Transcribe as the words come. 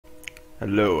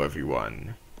Hello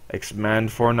everyone, X-Man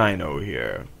 490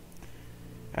 here,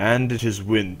 and it is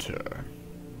winter.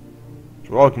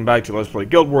 So welcome back to Let's Play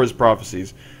Guild Wars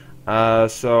Prophecies.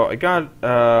 So I got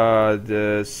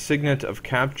the Signet of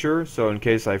Capture, so in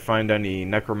case I find any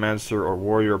Necromancer or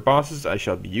Warrior bosses, I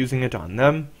shall be using it on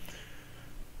them.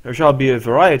 There shall be a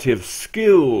variety of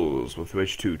skills with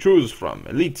which to choose from,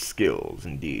 elite skills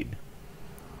indeed.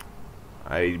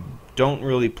 I don't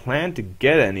really plan to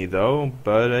get any though,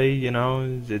 but you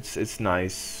know, it's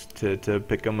nice to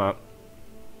pick them up.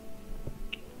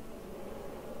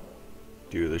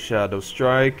 Do the Shadow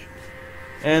Strike,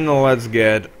 and let's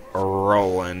get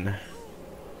rolling.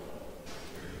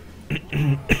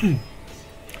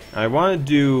 I want to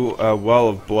do a Well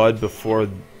of Blood before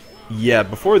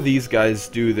these guys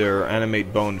do their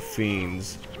Animate Bone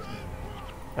Fiends.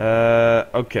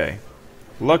 Okay.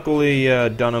 Luckily,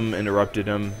 Dunham interrupted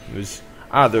him. It was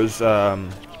there's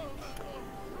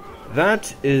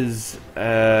that is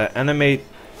animate.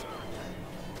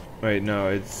 Wait, no,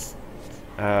 it's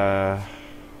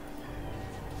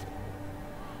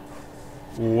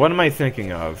what am I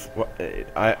thinking of? Well,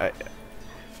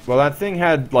 that thing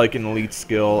had like an elite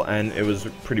skill, and it was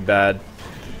pretty bad.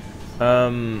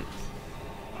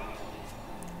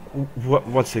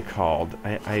 What's it called?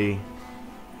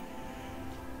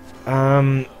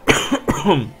 Oh,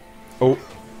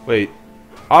 wait.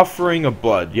 Offering of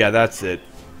Blood. Yeah, that's it.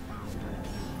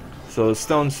 So the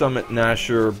Stone Summit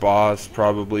Nasher boss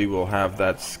probably will have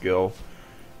that skill.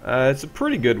 It's a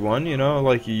pretty good one, you know,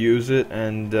 like you use it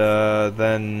and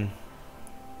then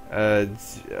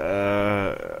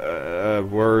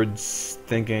words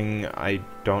thinking I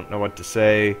don't know what to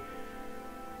say.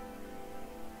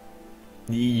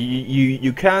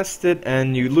 You cast it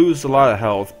and you lose a lot of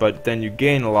health, but then you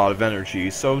gain a lot of energy,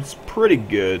 so it's pretty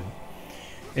good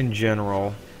in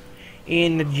general.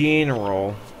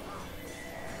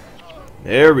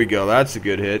 There we go, that's a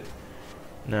good hit.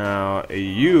 Now,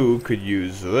 you could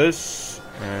use this,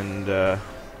 and,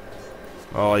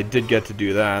 well, I did get to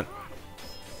do that.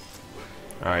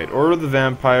 Alright, Order of the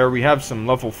Vampire. We have some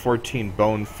level 14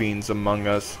 Bone Fiends among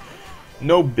us.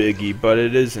 No biggie, but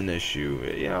it is an issue.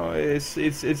 You know, it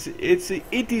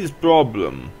is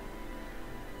problem.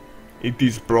 It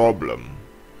is problem,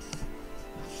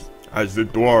 as the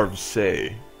dwarves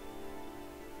say.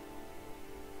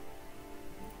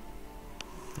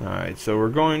 Alright, so we're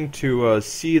going to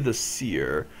see the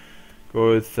Seer.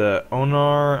 Go with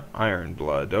Onar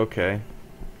Ironblood. Okay,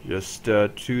 just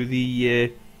to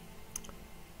the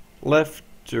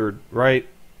left or right,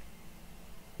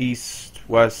 east,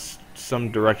 west.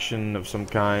 Some direction of some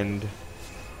kind.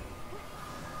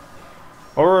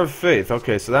 Aura of Faith.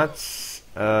 Okay, so that's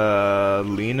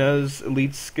Lena's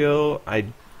elite skill.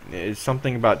 It's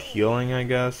something about healing, I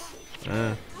guess.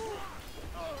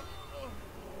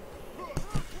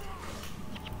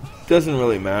 Doesn't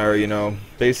really matter, you know.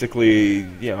 Basically,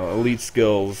 you know, elite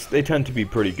skills, they tend to be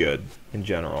pretty good in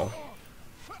general.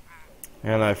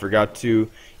 And I forgot to.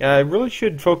 Yeah, I really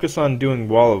should focus on doing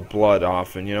Wall of Blood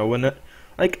often. You know, when it,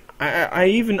 like. I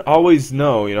even always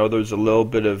know, you know, there's a little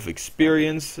bit of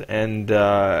experience and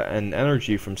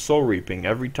energy from soul reaping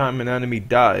every time an enemy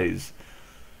dies,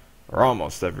 or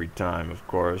almost every time, of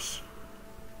course.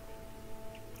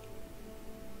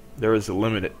 There is a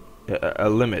limit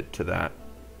to that.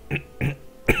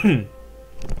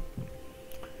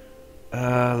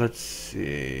 Let's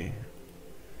see.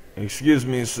 Excuse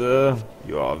me, sir.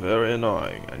 You are very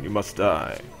annoying, and you must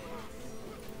die.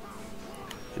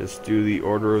 Just do the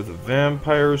Order of the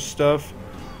Vampire stuff,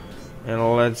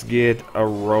 and let's get a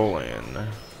rolling.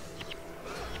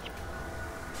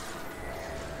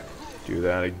 Do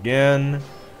that again.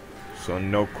 So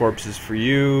no corpses for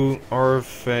you. Aura of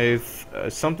Faith.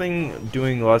 Something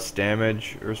doing less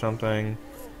damage or something.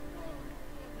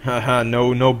 Haha,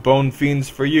 no Bone Fiends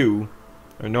for you.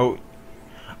 Or no.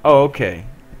 Oh, okay.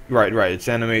 Right. It's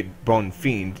Animate Bone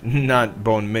Fiend, not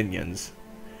Bone Minions.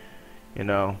 You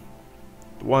know.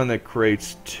 The one that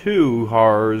creates two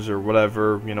horrors or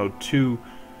whatever, you know,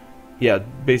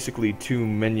 basically two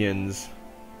minions,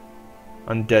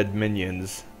 undead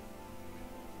minions.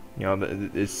 You know,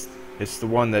 it's the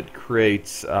one that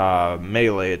creates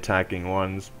melee attacking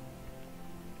ones.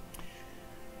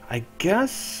 I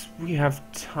guess we have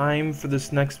time for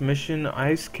this next mission,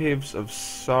 Ice Caves of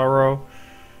Sorrow.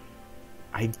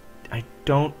 I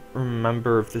don't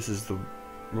remember if this is the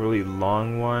really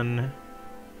long one.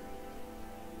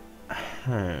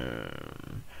 I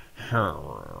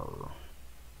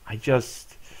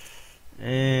just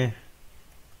let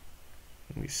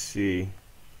me see.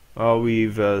 Oh,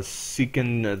 we've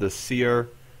seeken the Seer.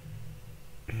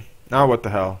 Now what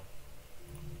the hell?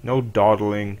 No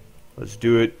dawdling. Let's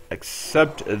do it.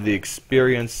 Accept the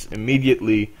experience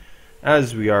immediately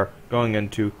as we are going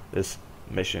into this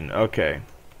mission. Okay.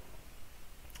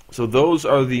 So those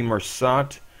are the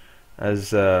Marsat,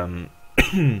 as I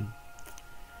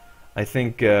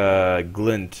think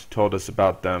Glint told us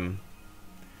about them.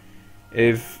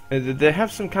 If they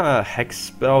have some kind of hex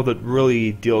spell that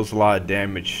really deals a lot of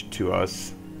damage to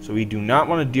us, so we do not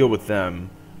want to deal with them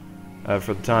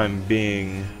for the time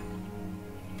being.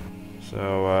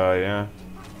 So yeah.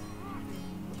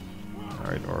 All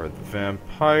right, or the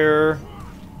vampire.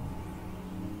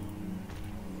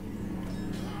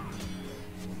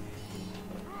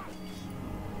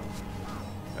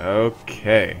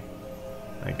 Okay,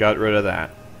 I got rid of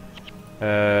that.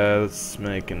 Let's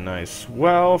make a nice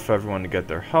well for everyone to get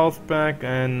their health back,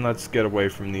 and let's get away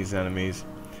from these enemies.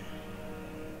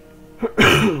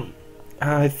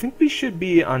 I think we should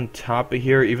be on top of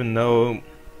here, even though...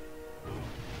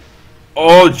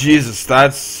 Oh, Jesus,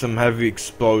 that's some heavy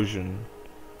explosion.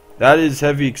 That is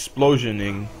heavy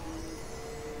explosioning.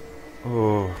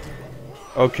 Oh.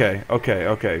 Okay, okay,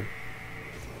 okay.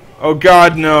 Oh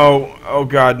god, no. Oh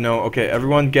god, no. Okay,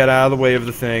 everyone get out of the way of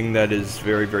the thing. That is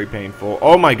very, very painful.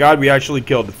 Oh my god, we actually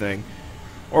killed the thing.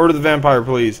 Order the vampire,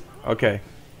 please. Okay.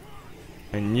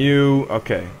 And you...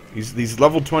 Okay. These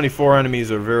level 24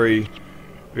 enemies are very,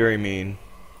 very mean.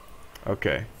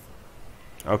 Okay.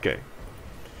 Okay.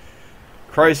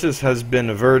 Crisis has been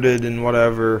averted and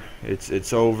whatever.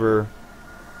 It's over.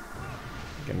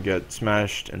 Gonna get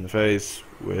smashed in the face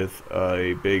with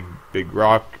a big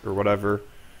rock or whatever.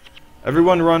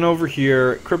 Everyone run over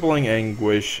here. Crippling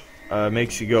anguish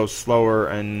makes you go slower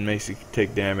and makes you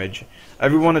take damage.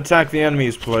 Everyone attack the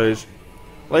enemies, please.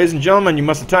 Ladies and gentlemen, you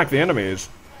must attack the enemies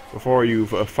before you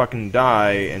fucking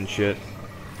die and shit.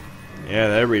 Yeah,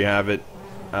 there we have it.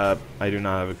 I do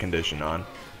not have a condition on.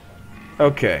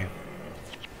 Okay.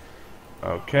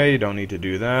 Okay, you don't need to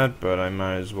do that, but I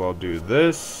might as well do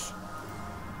this.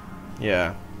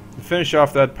 Yeah. Finish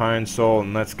off that Pine Soul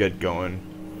and let's get going.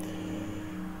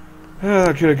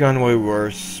 It could have gone way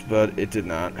worse, but it did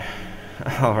not.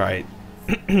 Alright.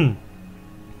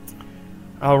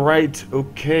 Alright,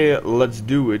 okay, let's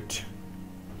do it.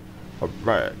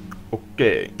 Alright,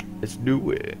 okay, let's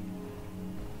do it.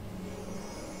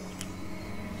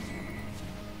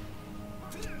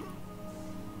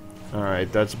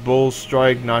 Alright, that's Bull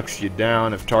Strike, knocks you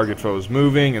down if target foe is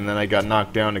moving, and then I got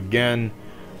knocked down again.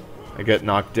 I get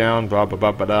knocked down, blah blah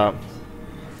blah blah blah.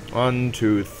 1,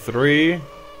 2, 3.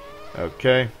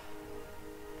 Okay.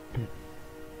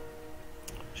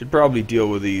 Should probably deal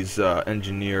with these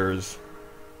engineers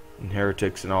and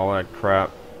heretics and all that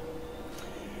crap.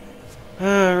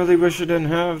 I really wish I didn't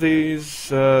have these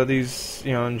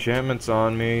you know, enchantments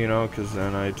on me, you know, because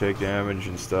then I take damage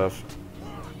and stuff.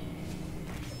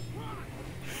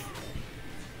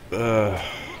 Yeah,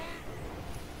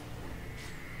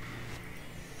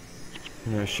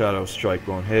 Shadow Strike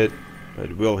won't hit, but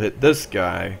it will hit this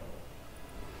guy.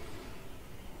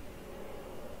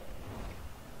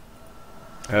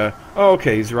 Oh,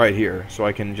 okay, he's right here, so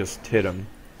I can just hit him.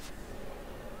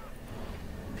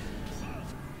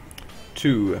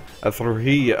 2, a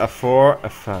 3, a 4, a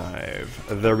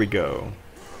 5. There we go.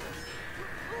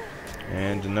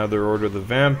 And another Order of the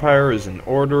Vampire is in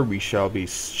order. We shall be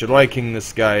striking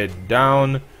this guy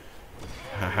down.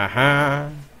 Ha ha ha.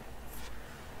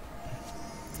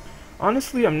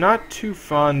 Honestly, I'm not too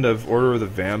fond of Order of the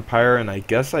Vampire, and I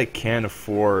guess I can't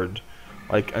afford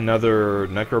like another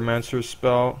Necromancer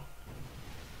spell.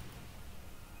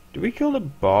 Did we kill the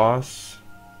boss?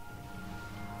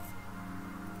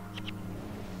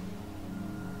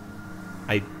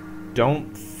 I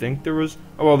don't think there was...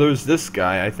 Oh, well, there's this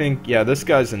guy. I think, yeah, this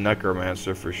guy's a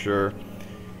Necromancer for sure.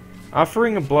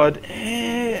 Offering of Blood,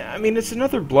 I mean, it's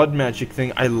another blood magic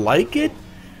thing. I like it,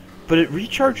 but it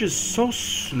recharges so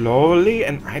slowly,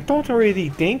 and I don't really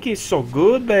think it's so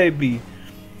good, baby.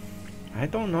 I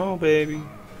don't know, baby.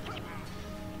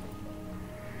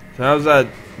 So how's that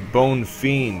Bone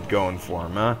Fiend going for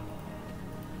him, huh?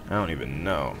 I don't even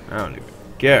know. I don't even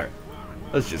care.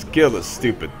 Let's just kill this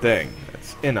stupid thing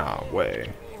that's in our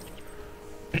way.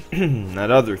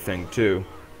 That other thing, too.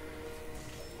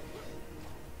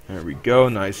 There we go.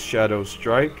 Nice Shadow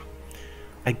Strike.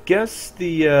 I guess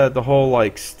the whole,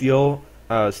 like,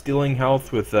 stealing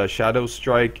health with Shadow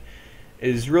Strike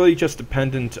is really just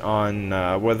dependent on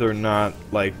whether or not,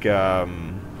 like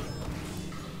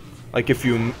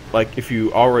if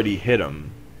you already hit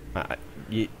him,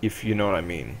 if you know what I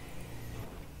mean.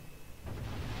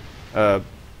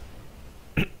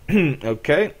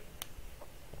 Okay.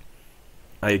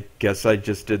 I guess I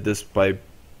just did this by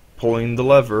pulling the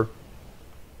lever.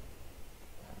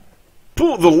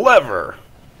 Pull the lever!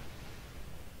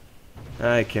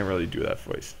 I can't really do that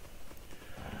voice.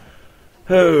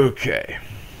 Okay.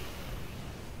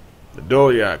 The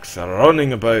Dolyaks are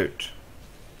running about.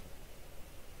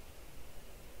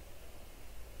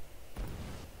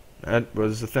 That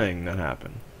was the thing that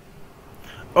happened.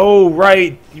 Oh,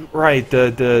 right, right.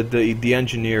 The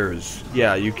engineers.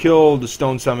 Yeah, you kill the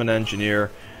Stone Summon engineer,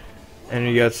 and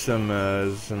you get some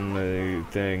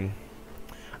thing.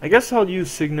 I guess I'll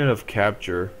use Signet of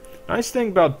Capture. Nice thing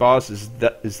about bosses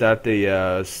is that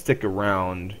they stick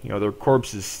around. You know, their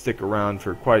corpses stick around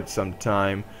for quite some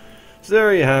time. So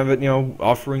there you have it. You know,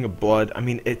 offering of blood. I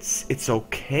mean, it's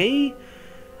okay.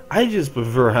 I just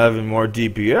prefer having more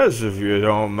DPS, if you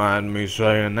don't mind me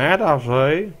saying that.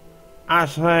 I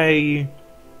say,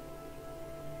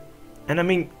 and I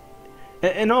mean,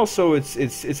 and also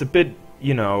it's a bit,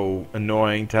 you know,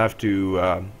 annoying to have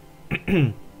to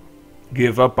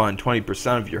give up on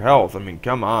 20% of your health. I mean,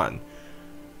 come on,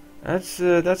 that's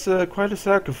quite a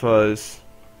sacrifice.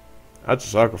 That's a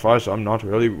sacrifice I'm not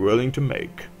really willing to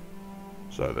make.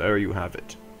 So there you have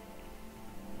it.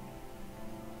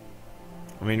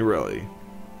 I mean, really,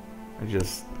 I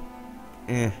just,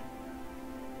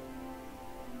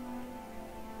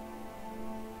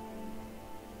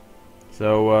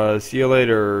 So, see you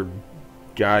later,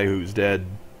 guy who's dead.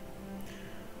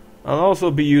 I'll also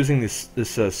be using this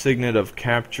Signet of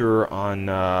Capture on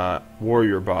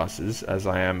warrior bosses, as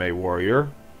I am a warrior.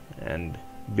 And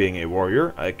being a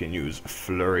warrior, I can use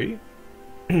Flurry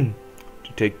to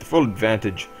take the full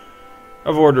advantage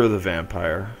of Order of the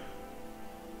Vampire.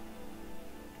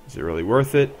 Is it really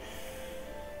worth it?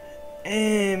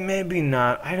 Maybe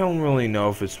not. I don't really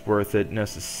know if it's worth it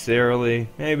necessarily.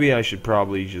 Maybe I should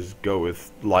probably just go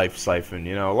with Life Siphon.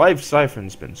 You know, Life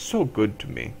Siphon's been so good to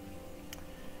me.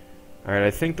 Alright,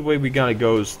 I think the way we gotta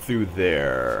go is through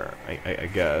there, I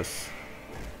guess.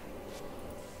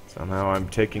 Somehow I'm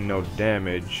taking no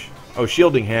damage. Oh,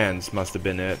 Shielding Hands must have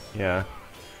been it, yeah.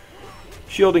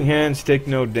 Shielding Hands take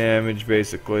no damage,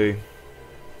 basically.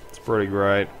 It's pretty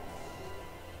great.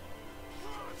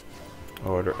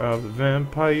 Order of the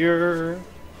Vampire.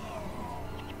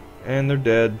 And they're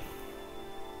dead.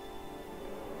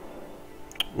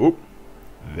 Oop.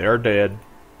 They're dead.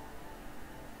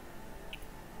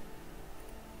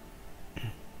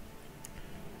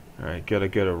 Alright, gotta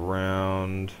get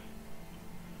around.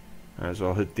 Might as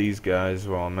well hit these guys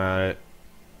while I'm at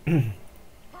it.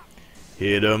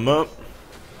 Hit 'em up.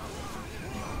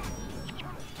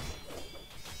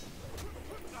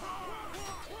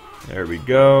 There we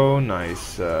go.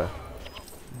 Nice. Do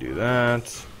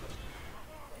that.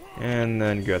 And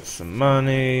then get some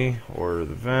money. Order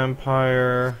the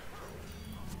Vampire.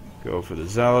 Go for the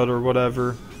Zealot or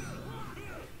whatever.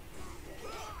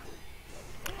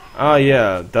 Ah,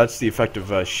 yeah. That's the effect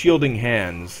of Shielding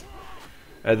Hands.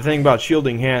 The thing about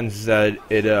Shielding Hands is that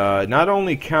it not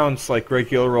only counts like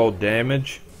regular old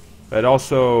damage, but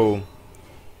also,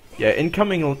 yeah,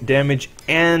 incoming damage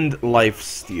and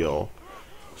lifesteal.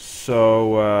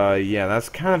 So, yeah, that's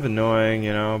kind of annoying,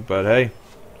 you know, but hey,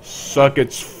 suck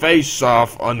its face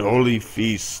off, unholy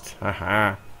feast.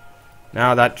 Haha.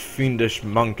 Now that fiendish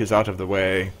monk is out of the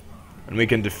way, and we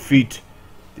can defeat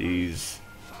these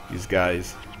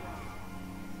guys.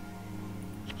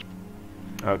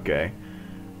 Okay.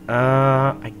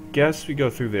 I guess we go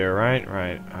through there, right?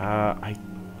 Right.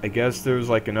 I guess there's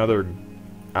like another...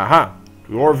 Aha!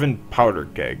 Dwarven powder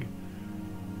keg.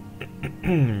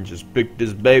 Just pick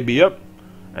this baby up,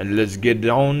 and let's get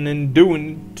on and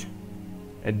doing it.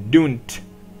 And doing it.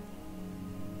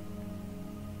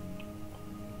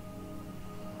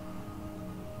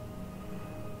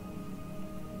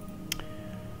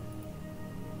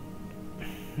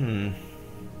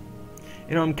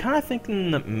 You know, I'm kind of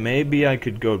thinking that maybe I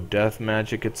could go death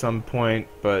magic at some point,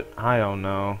 but I don't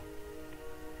know.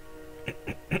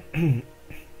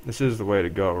 This is the way to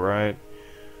go, right?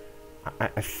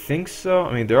 I think so.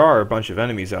 I mean, there are a bunch of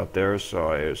enemies out there, so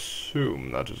I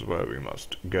assume that is where we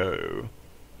must go.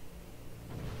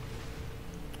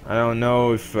 I don't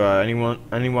know if any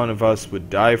one of us would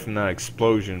die from that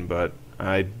explosion, but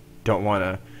I don't want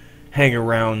to hang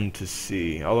around to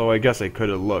see. Although I guess I could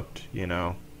have looked, you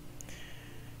know.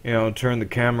 You know, turn the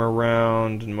camera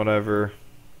around and whatever.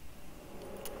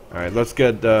 Alright, let's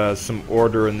get some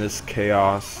order in this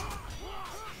chaos.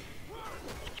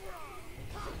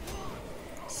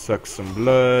 Suck some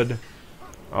blood.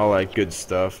 All that good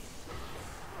stuff.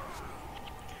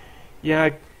 Yeah,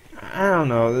 I don't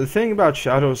know. The thing about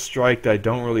Shadow Strike that I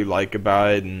don't really like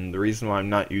about it, and the reason why I'm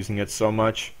not using it so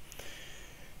much,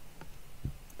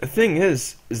 the thing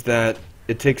is that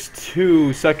it takes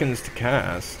 2 seconds to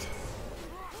cast.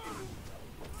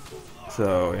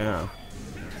 So, yeah.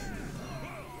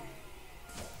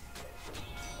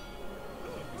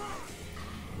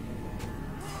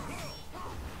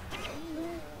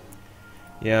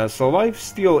 Yeah, so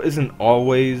lifesteal isn't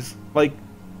always, like,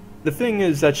 the thing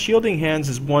is that shielding hands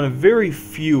is one of very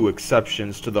few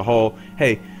exceptions to the whole,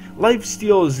 hey,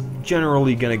 lifesteal is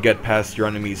generally gonna get past your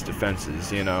enemy's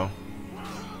defenses, you know?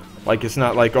 Like, it's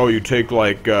not like, oh, you take,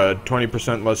 like,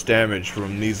 20% less damage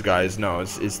from these guys. No,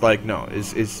 it's like, no,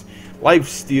 it's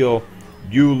lifesteal,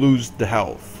 you lose the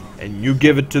health, and you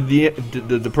give it to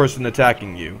the person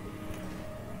attacking you.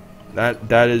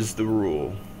 That is the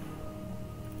rule.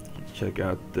 Check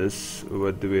out this.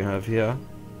 What do we have here?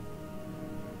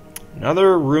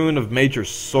 Another rune of major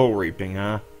soul reaping,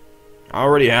 huh? I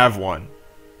already have one.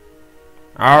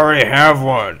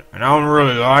 And I don't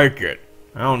really like it.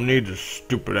 I don't need this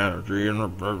stupid energy.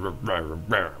 Alright,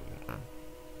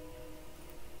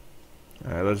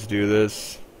 let's do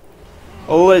this.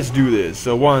 Oh, let's do this.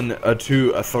 So 1, a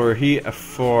 2, a 3, a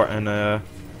 4, and a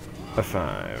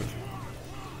 5.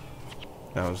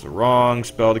 That was the wrong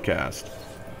spell to cast.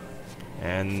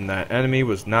 And that enemy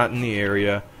was not in the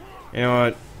area. You know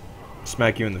what?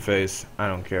 Smack you in the face. I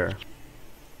don't care.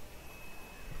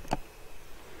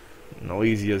 And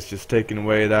Elysia's just taking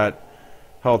away that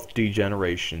health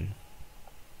degeneration.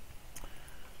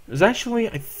 There's actually,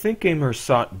 I think, a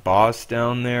Mersat boss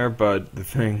down there, but the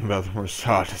thing about the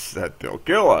Mersat is that they'll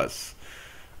kill us.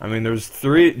 I mean, there's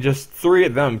just three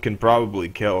of them can probably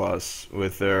kill us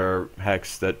with their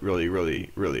hex that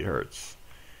really hurts.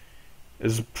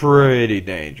 It's pretty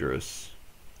dangerous.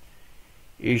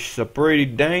 It's a pretty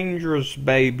dangerous,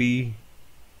 baby.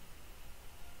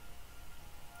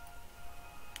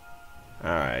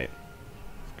 Alright.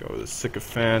 Let's go with a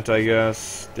sycophant, I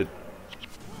guess. I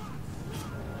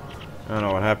don't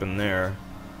know what happened there.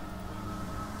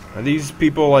 Are these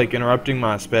people, like, interrupting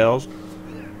my spells?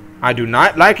 I do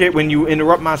not like it when you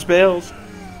interrupt my spells.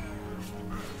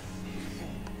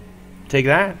 Take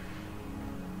that.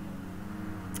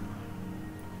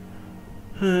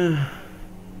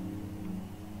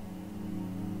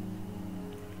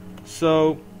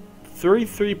 So,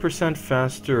 33%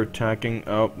 faster attacking.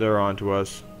 Oh, they're onto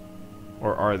us.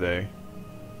 Or are they?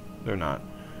 They're not.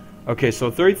 Okay,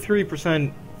 so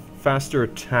 33% faster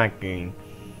attacking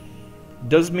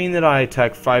does mean that I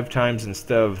attack 5 times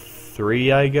instead of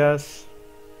 3, I guess.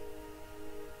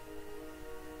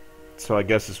 So I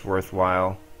guess it's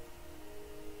worthwhile.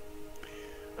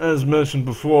 As mentioned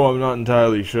before, I'm not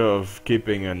entirely sure if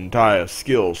keeping an entire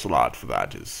skill slot for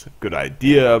that is a good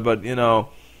idea, but you know,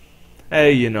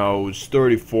 hey, you know, it's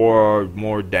 34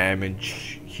 more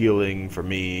damage healing for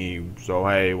me, so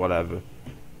hey, whatever.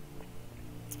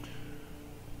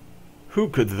 Who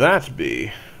could that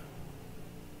be?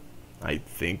 I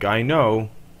think I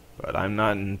know, but I'm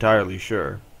not entirely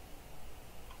sure.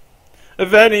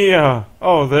 Evenia!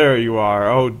 Oh, there you are.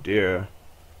 Oh, dear.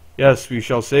 Yes, we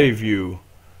shall save you.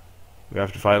 We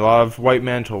have to fight a lot of white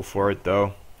mantle for it,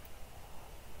 though.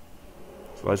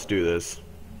 So let's do this.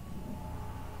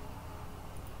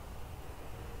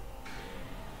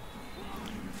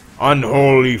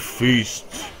 Unholy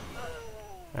feast.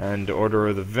 And Order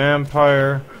of the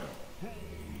Vampire.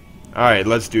 Alright,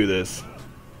 let's do this.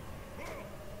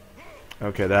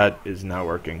 Okay, that is not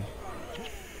working.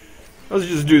 Let's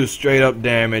just do the straight up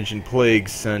damage and plague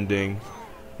sending.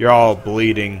 You're all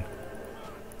bleeding.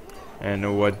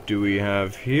 And what do we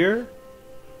have here?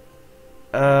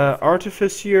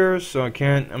 Artificier, so I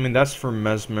can't, I mean that's for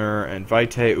Mesmer and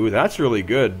Vitae. Ooh, that's really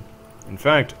good. In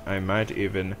fact, I might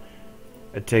even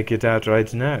take it out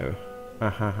right now.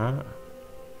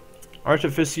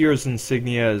 Artificier's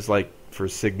insignia is like for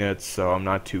signets, so I'm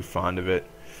not too fond of it.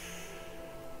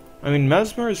 I mean,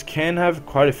 Mesmers can have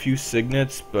quite a few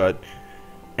signets, but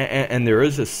and there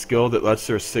is a skill that lets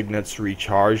their signets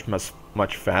recharge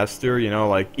much faster, you know,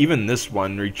 like even this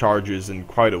one recharges in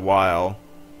quite a while.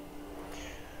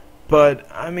 But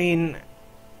I mean,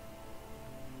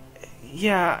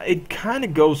 yeah, it kind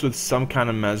of goes with some kind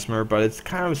of Mesmer, but it's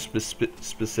kind of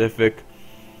specific,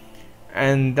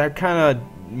 and that kind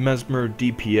of Mesmer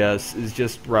DPS is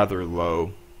just rather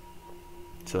low.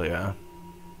 So yeah,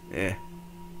 eh.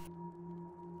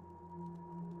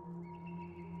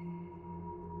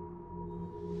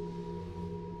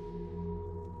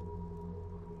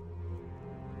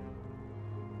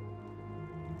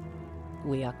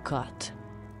 We are caught.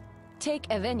 Take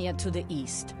Evenia to the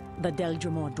east. The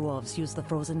Deldrimor dwarves use the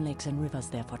frozen lakes and rivers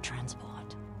there for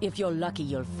transport. If you're lucky,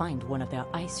 you'll find one of their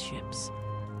ice ships.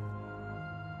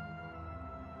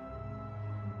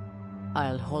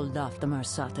 I'll hold off the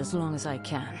Mersat as long as I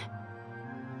can.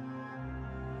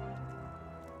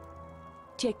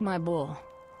 Take my bow.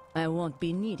 I won't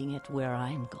be needing it where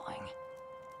I'm going.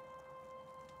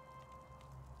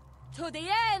 To the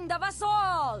end of us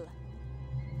all!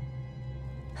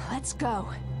 Let's go.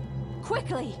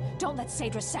 Quickly! Don't let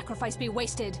Sadra's sacrifice be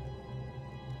wasted.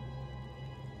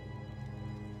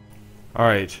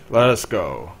 Alright, let us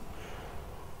go.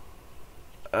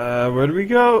 Where do we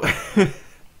go?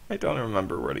 I don't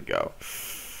remember where to go.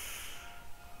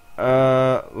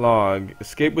 Log.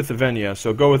 Escape with Avenia.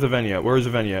 So go with Avenia. Where is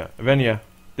Avenia? Avenia.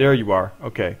 There you are.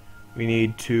 Okay. We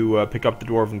need to pick up the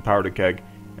dwarven powder keg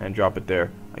and drop it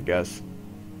there, I guess.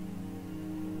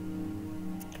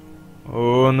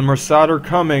 Oh, and the Mersat are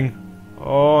coming.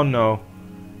 Oh no.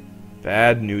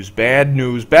 Bad news. Bad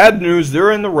news. Bad news.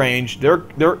 They're in the range. They're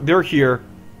here.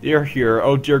 They're here.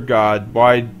 Oh dear God.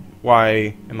 Why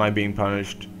am I being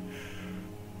punished?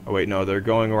 Oh wait, no, they're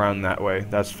going around that way.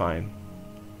 That's fine.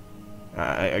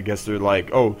 I guess they're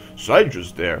like, oh,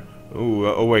 Sydra's there.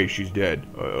 Oh wait, she's dead.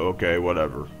 Okay,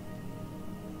 whatever.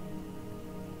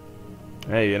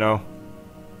 Hey, you know,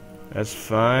 that's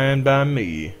fine by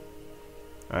me.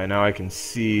 Alright, now I can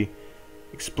see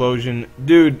explosion.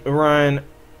 Dude, Orion,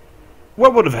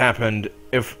 what would have happened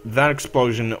if that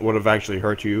explosion would have actually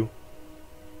hurt you?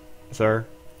 Sir,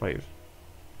 please.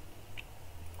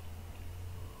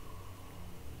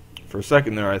 For a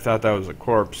second there, I thought that was a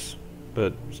corpse,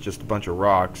 but it's just a bunch of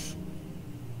rocks.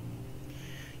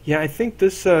 Yeah, I think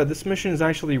this this mission is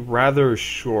actually rather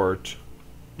short.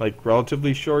 Like,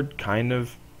 relatively short, kind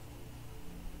of.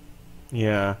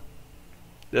 Yeah.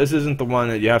 This isn't the one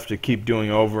that you have to keep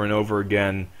doing over and over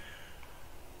again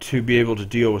to be able to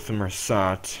deal with the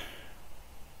Mersat.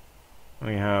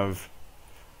 We have...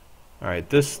 Alright,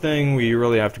 this thing we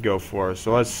really have to go for,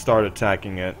 so let's start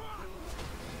attacking it.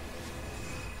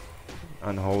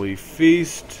 Unholy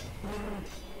Feast.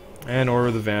 And Order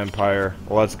of the Vampire.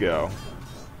 Let's go.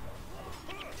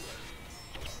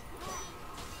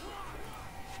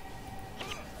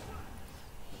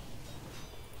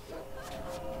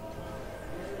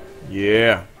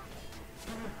 Yeah.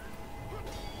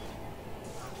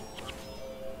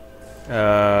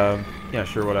 Yeah,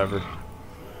 sure, whatever.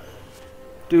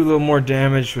 Do a little more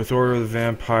damage with Order of the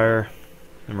Vampire.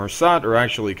 The Mersat are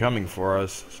actually coming for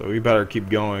us, so we better keep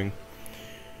going.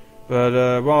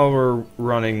 But while we're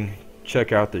running,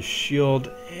 check out the shield.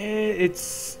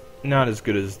 It's not as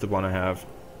good as the one I have,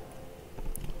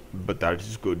 but that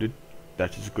is good.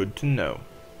 That is good to know.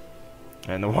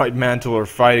 And the White Mantle are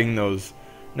fighting those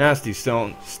nasty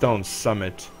stone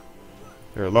summit.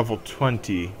 They're level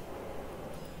 20.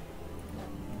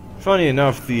 Funny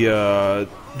enough, the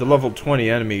level 20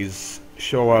 enemies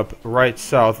show up right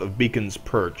south of Beacon's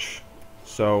Perch.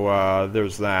 So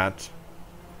there's that.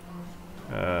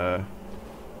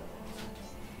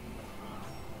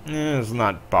 Let's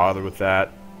not bother with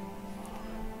that.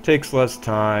 Takes less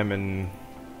time and...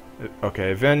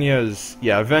 Okay,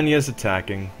 Avenia's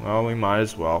attacking. Well, we might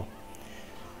as well.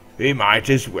 We might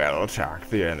as well attack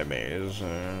the enemies.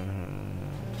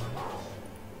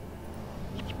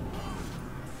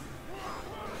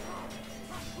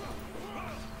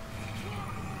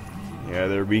 Yeah,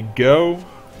 there we go.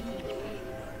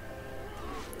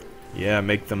 Yeah,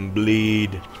 make them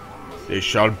bleed. They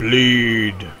shall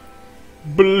bleed.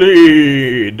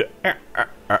 Bleed.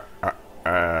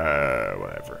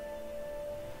 Whatever.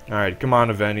 Alright, come on,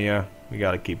 Avenia. We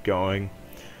gotta keep going.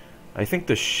 I think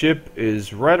the ship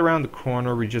is right around the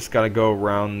corner. We just gotta go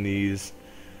around these.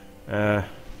 So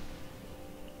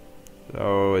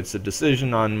it's a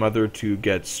decision on Mother to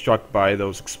get struck by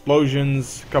those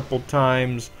explosions a couple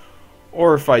times,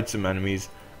 or fight some enemies.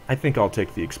 I think I'll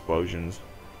take the explosions.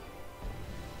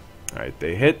 Alright,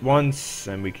 they hit once,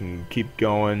 and we can keep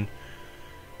going.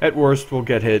 At worst, we'll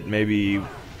get hit maybe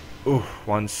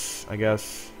once, I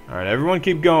guess. Alright, everyone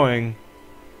keep going.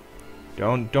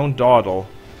 Don't dawdle.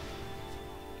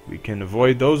 We can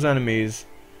avoid those enemies.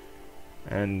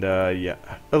 And, yeah.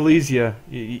 Elysia,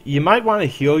 you might want to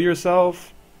heal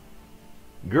yourself.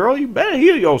 Girl, you better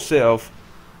heal yourself.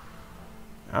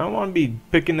 I don't want to be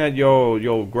picking at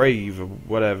your grave or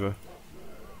whatever.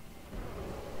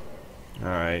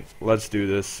 Alright, let's do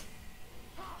this.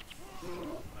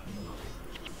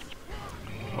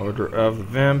 Order of the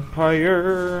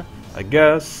Vampire. I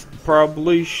guess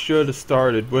probably should have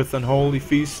started with Unholy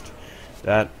Feast.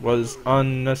 That was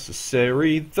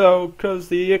unnecessary though, cause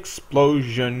the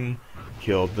explosion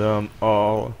killed them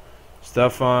all.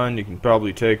 Stefan, you can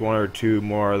probably take one or two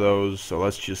more of those, so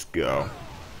let's just go.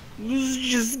 Let's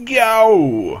just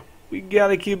go! We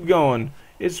gotta keep going.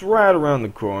 It's right around the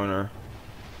corner.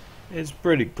 It's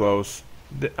pretty close.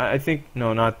 I think,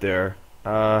 no, not there.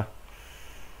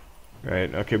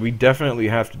 Right, okay, we definitely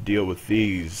have to deal with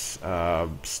these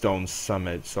stone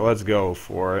summits, so let's go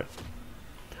for it.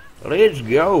 Let's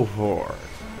go for it.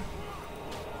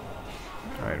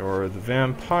 Alright, or the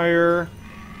vampire,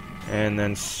 and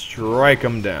then strike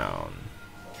him down.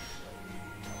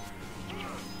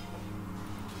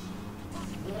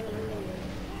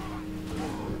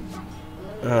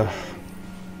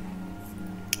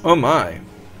 Oh my,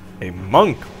 a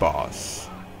monk boss.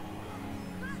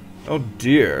 Oh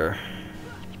dear.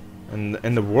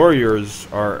 And the warriors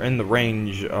are in the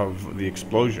range of the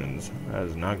explosions. That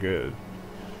is not good.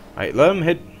 Alright, let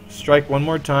him strike one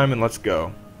more time and let's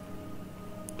go.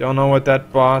 Don't know what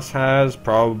that boss has.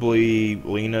 Probably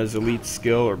Lena's elite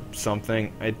skill or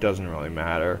something. It doesn't really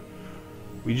matter.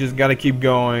 We just gotta keep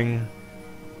going.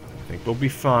 I think we'll be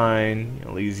fine.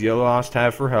 Elysia lost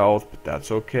half her health, but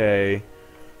that's okay.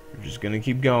 We're just gonna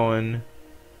keep going.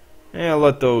 Yeah,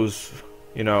 let those,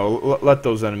 let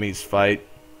those enemies fight.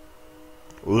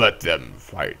 Let them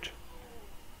fight.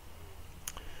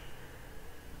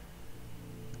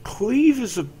 Cleave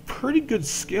is a pretty good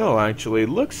skill, actually. It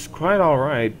looks quite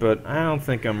alright, but I don't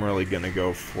think I'm really gonna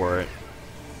go for it.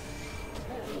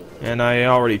 And I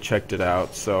already checked it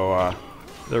out, so,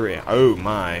 there we go. Oh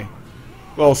my.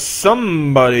 Well,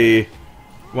 somebody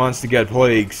wants to get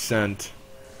plague sent.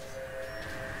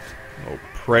 Oh,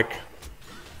 prick.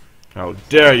 How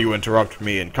dare you interrupt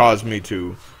me and cause me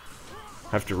to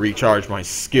have to recharge my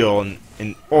skill in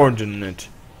an inordinate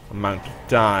amount of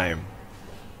time.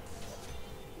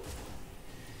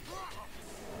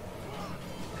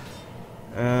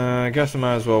 I guess I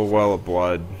might as well a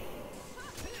blood.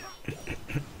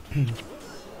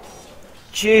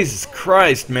 Jesus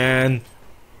Christ, man.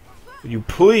 Would you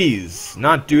please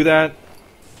not do that?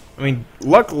 I mean,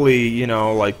 luckily,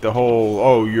 like the whole,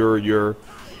 oh, you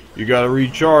gotta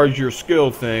recharge your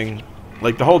skill thing.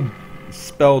 Like the whole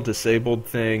spell disabled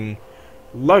thing.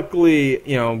 Luckily,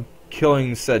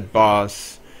 killing said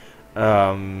boss,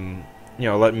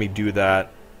 let me do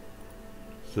that.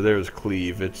 So there's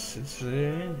cleave. It's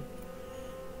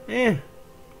I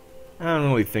don't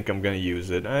really think I'm gonna use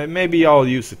it. Maybe I'll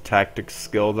use a tactics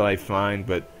skill that I find,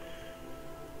 but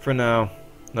for now,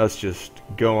 let's just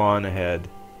go on ahead.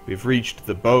 We've reached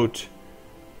the boat.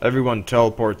 Everyone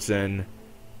teleports in,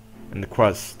 and the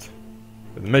quest,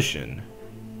 the mission,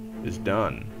 is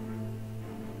done.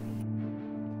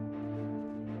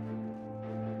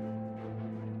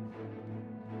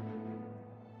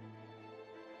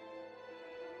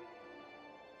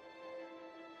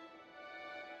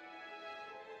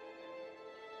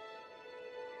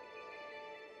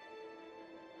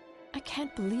 I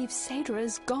can't believe Saedra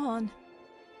is gone.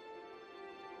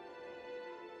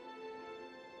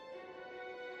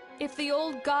 If the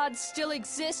old gods still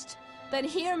exist, then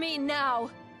hear me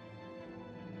now.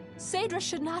 Saedra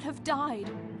should not have died.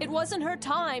 It wasn't her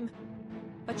time.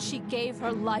 But she gave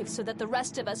her life so that the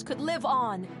rest of us could live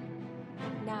on.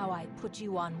 Now I put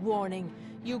you on warning,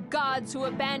 you gods who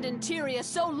abandoned Tyria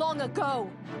so long ago.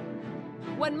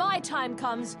 When my time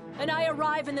comes, and I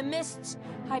arrive in the mists,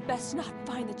 I best not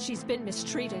find that she's been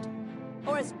mistreated.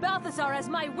 Or as Balthazar as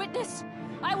my witness,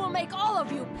 I will make all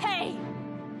of you pay!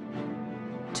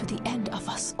 To the end of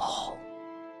us all.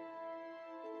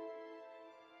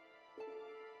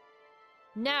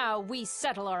 Now we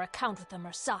settle our account with the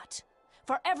Mersat.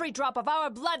 For every drop of our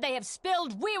blood they have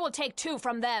spilled, we will take 2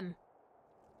 from them.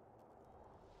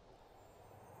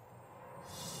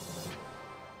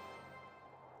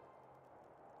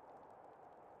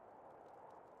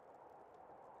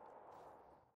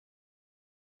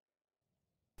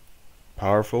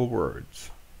 Powerful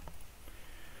words.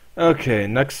 Okay,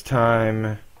 next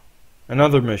time,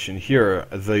 another mission here,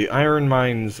 the Iron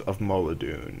Mines of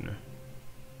Molodune.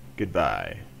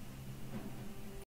 Goodbye.